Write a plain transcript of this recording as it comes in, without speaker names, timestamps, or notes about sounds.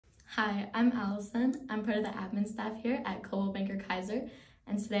Hi, I'm Allison. I'm part of the admin staff here at Coldwell Banker Kaiser,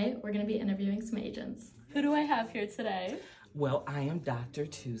 and today we're going to be interviewing some agents. Who do I have here today? Well, I am Dr.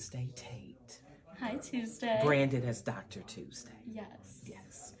 Tuesday Tate. Hi, Tuesday. Branded as Dr. Tuesday. Yes.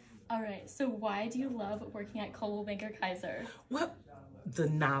 Yes. All right, so why do you love working at Coldwell Banker Kaiser? Well, the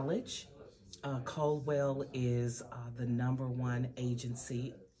knowledge. Coldwell is the #1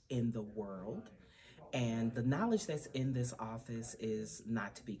 agency in the world. And the knowledge that's in this office is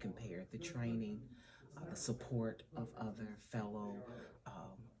not to be compared. The training, the support of other fellow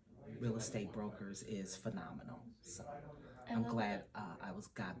real estate brokers is phenomenal. So I'm glad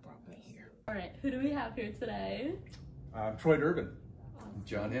God brought me here. All right, who do we have here today? I'm Troy Durbin. Awesome.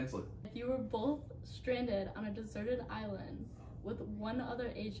 John Hensley. If you were both stranded on a deserted island with one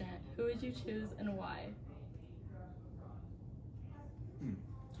other agent, who would you choose and why?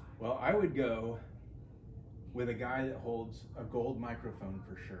 Well, I would go with a guy that holds a gold microphone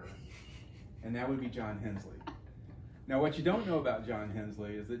for sure, and that would be John Hensley. Now, what you don't know about John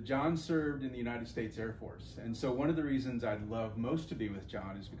Hensley is that John served in the United States Air Force, and so one of the reasons I'd love most to be with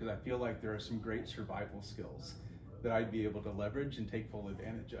John is because I feel like there are some great survival skills that I'd be able to leverage and take full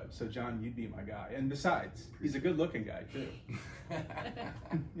advantage of. So John, you'd be my guy. And besides, he's a good looking guy too.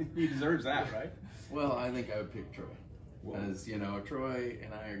 He deserves that, right? Well, I think I would pick Troy. As you know, Troy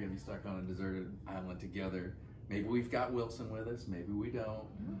and I are going to be stuck on a deserted island together. Maybe we've got Wilson with us, maybe we don't.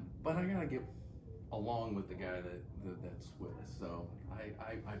 But I got to get along with the guy that's with us. So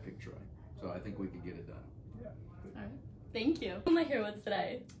I pick Troy. So I think we could get it done. Yeah. All right, thank you. Who am I here with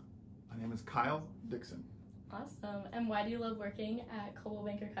today? My name is Kyle Dixon. Awesome. And why do you love working at Coldwell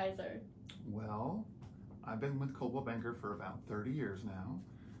Banker Kaiser? Well, I've been with Coldwell Banker for about 30 years now.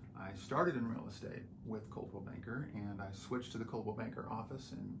 I started in real estate with Coldwell Banker, and I switched to the Coldwell Banker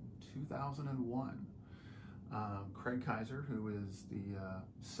office in 2001. Craig Kaiser, who is the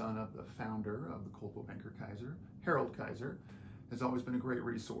son of the founder of the Coldwell Banker Kaiser, Harold Kaiser, has always been a great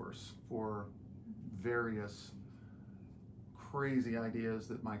resource for various crazy ideas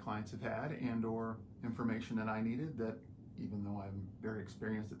that my clients have had and or information that I needed that, even though I'm very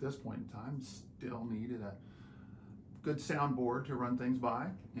experienced at this point in time, still needed a good soundboard to run things by,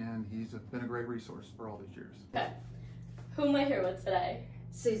 and he's been a great resource for all these years. Okay. Who am I here with today?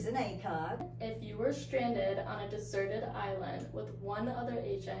 Susan Acog. If you were stranded on a deserted island with one other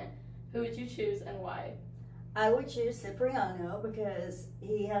agent, who would you choose and why? I would choose Cipriano because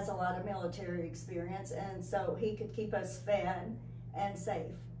he has a lot of military experience, and so he could keep us fed and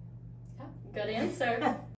safe. Yeah, good answer.